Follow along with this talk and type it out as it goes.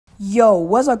Yo,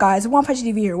 what's up guys, it's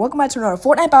TV here. Welcome back to another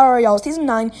Fortnite Battle Royale Season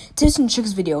 9 Tips and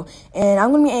Tricks video. And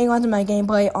I'm going to be analyzing my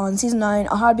gameplay on Season 9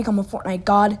 on how to become a Fortnite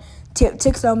god.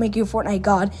 Tips that'll make you a Fortnite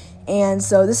god. And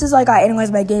so this is like I analyze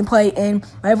my gameplay, and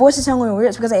my voice is sounding weird.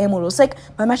 It's because I am a little sick,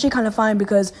 but I'm actually kind of fine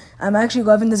because I'm actually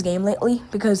loving this game lately.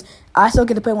 Because I still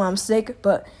get to play when I'm sick,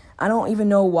 but I don't even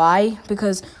know why,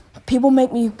 because people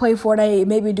make me play Fortnite,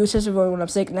 maybe do sister when I'm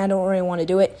sick, and I don't really want to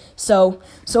do it. So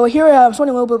here I'm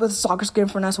sweating a little bit with a soccer skin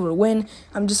for Nassau to win.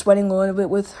 I'm just sweating a little bit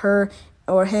with her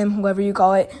or him, whoever you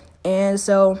call it. And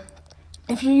so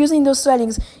if you're using those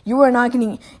settings, you're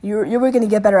gonna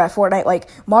get better at Fortnite. Like,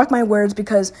 mark my words,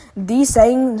 because these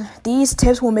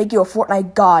tips will make you a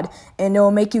Fortnite god, and it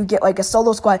will make you get like a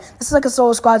solo squad. This is like a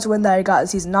solo squad win that I got in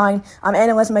Season 9. I'm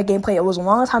analyzing my gameplay. It was a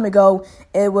long time ago.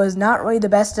 It was not really the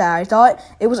best that I thought.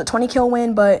 It was a 20 kill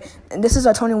win, but this is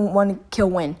a 21 kill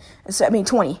win.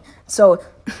 20.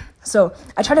 So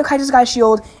I tried to crack this guy's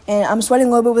shield, and I'm sweating a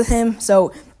little bit with him.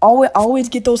 So always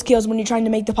get those kills when you're trying to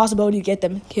make the possibility to get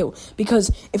them kill.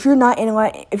 Because if you're not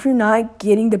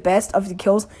getting the best of the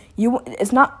kills,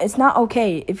 it's not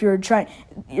okay. If you're trying,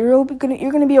 you're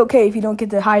gonna be okay if you don't get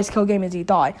the highest kill game as you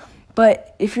thought.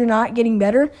 But if you're not getting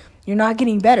better, you're not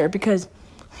getting better, because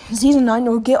Season 9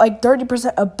 you'll get like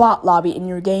 30% of bot lobby in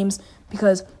your games,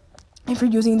 because if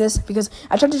you're using this. Because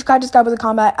I tried to crack this guy with a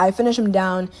combat, I finished him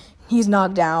down. He's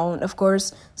knocked down, of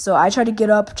course. So I tried to get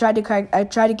up, I tried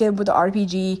to get him with the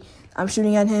RPG. I'm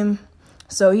shooting at him,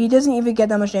 so he doesn't even get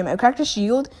that much damage. I cracked his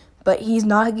shield, but he's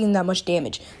not getting that much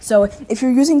damage. So if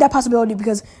you're using that possibility,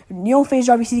 because FaZe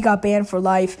obviously got banned for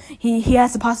life, he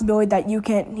has the possibility that you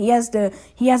can't. He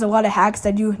has a lot of hacks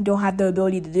that you don't have the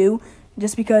ability to do.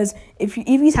 Just because if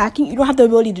he's hacking, you don't have the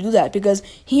ability to do that, because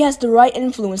he has the right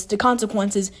influence to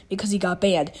consequences, because he got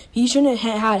banned. He shouldn't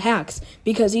have had hacks,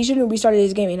 because he shouldn't have restarted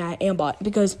his game and had aimbot.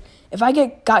 Because if I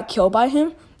got killed by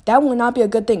him, that would not be a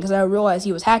good thing, because I realized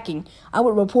he was hacking. I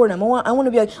would report him. I want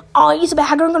to be like, oh, he's a bad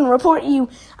hacker, I'm going to report you.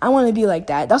 I want to be like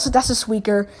that. That's a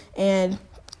squeaker. And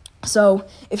so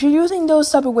if you're using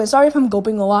those type of wins, sorry if I'm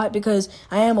gulping a lot, because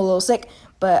I am a little sick.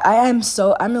 But I'm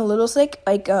a little sick,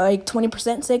 like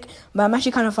 20% sick, but I'm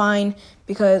actually kind of fine,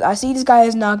 because I see this guy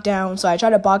is knocked down, so I try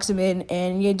to box him in,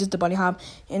 and he just the bunny hop,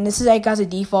 and this is like as a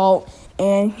default,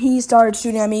 and he started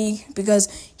shooting at me because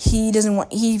he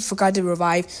forgot to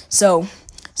revive. So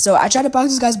I tried to box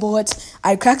this guy's bullets.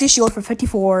 I cracked his shield for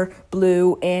 54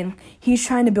 blue, and he's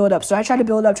trying to build up. So I try to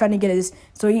build up, trying to get his.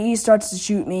 So he starts to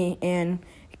shoot me and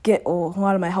get a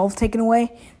lot of my health taken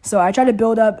away. So I try to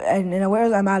build up, and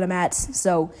where I'm out of mats.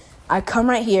 So I come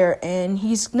right here, and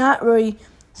he's not really.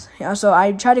 So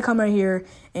I try to come right here,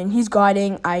 and he's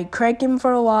guarding. I crack him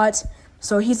for a lot.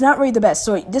 So he's not really the best.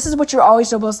 So this is what you're always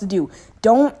supposed to do.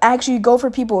 Don't actually go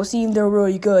for people seeing they're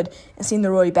really good and seeing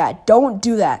they're really bad. Don't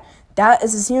do that. That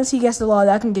is, as soon as he gets the law,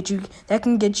 that can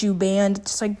get you banned,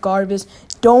 just like garbage.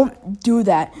 Don't do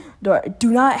that.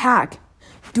 Do not hack.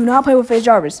 Do not play with FaZe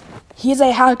Jarvis. He is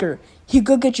a hacker. He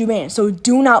could get you banned. So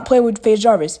do not play with FaZe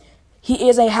Jarvis. He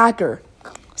is a hacker.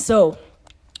 So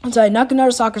I knocked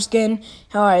another soccer skin.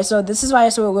 Alright, so this is why I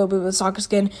saw a little bit with soccer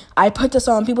skin. I put this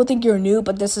on. People think you're new,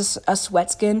 but this is a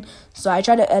sweat skin. So I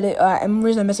try to edit. I'm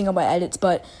reason I'm messing up my edits,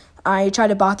 but I tried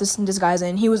to box this guy's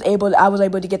in. I was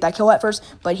able to get that kill at first,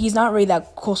 but he's not really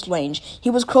that close range. He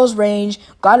was close range.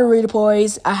 Got to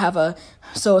redeploys. I have a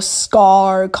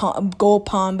Scar, gold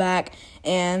palm back,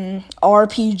 and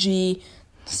RPG,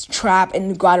 trap,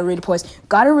 and gotta redeploys.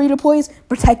 Gotta redeploys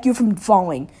protect you from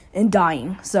falling and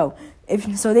dying. So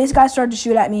these guys started to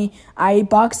shoot at me. I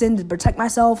boxed in to protect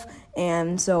myself,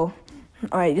 and so.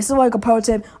 Alright, this is like a pro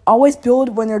tip. Always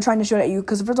build when they're trying to shoot at you,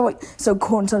 because first of all,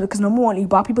 because number one, you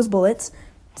block people's bullets.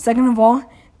 Second of all,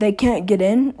 they can't get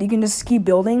in. You can just keep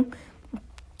building,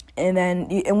 and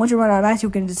once you run out of max, you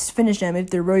can just finish them if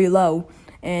they're really low.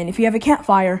 And if you have a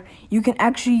campfire, you can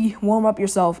actually warm up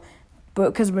yourself.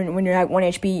 But because when you're at 1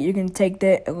 HP, you can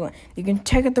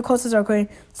check at the closest arcade.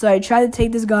 So I try to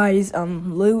take this guy's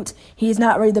loot. He's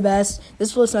not really the best.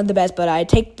 This loot's not the best, but I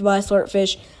take my slurp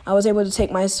fish. I was able to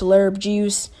take my slurp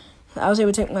juice.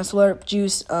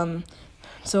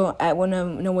 So when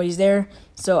nobody's there.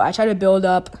 So I try to build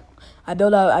up. I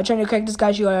try to crack this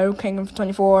guy's shield. I crank him for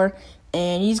 24,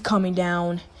 and he's coming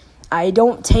down. I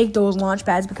don't take those launch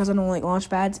pads because I don't like launch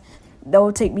pads.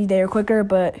 They'll take me there quicker,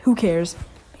 but who cares?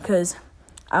 Because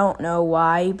I don't know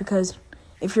why. Because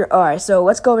if you're alright, so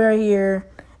let's go right here.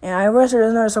 And I realize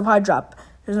there's another supply drop.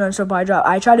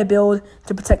 I try to build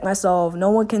to protect myself. No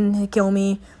one can kill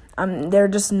me. They're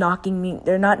just knocking me.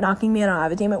 They're not knocking me. I don't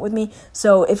have a teammate with me.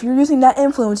 So if you're using that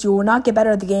influence, you will not get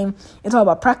better at the game. It's all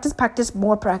about practice,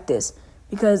 more practice.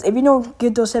 Because if you don't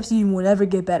get those steps, you will never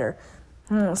get better.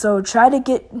 So try to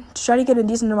get a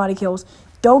decent amount of kills.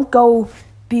 Don't go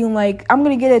being like, I'm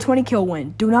gonna get a 20 kill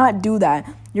win. Do not do that.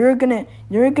 You're gonna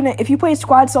if you play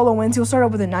squad solo wins, you'll start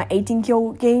off with a 18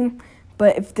 kill game.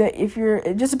 But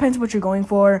it just depends what you're going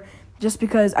for. Just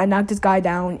because I knocked this guy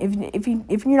down, if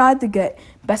you're not the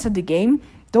best at the game,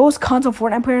 those console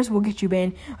Fortnite players will get you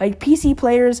banned. Like PC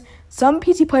players, some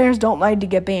PC players don't like to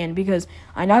get banned because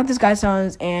I knocked this guy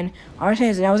down and I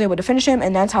was able to finish him,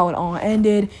 and that's how it all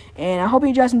ended. And I hope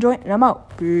you guys enjoyed, and I'm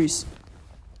out. Peace.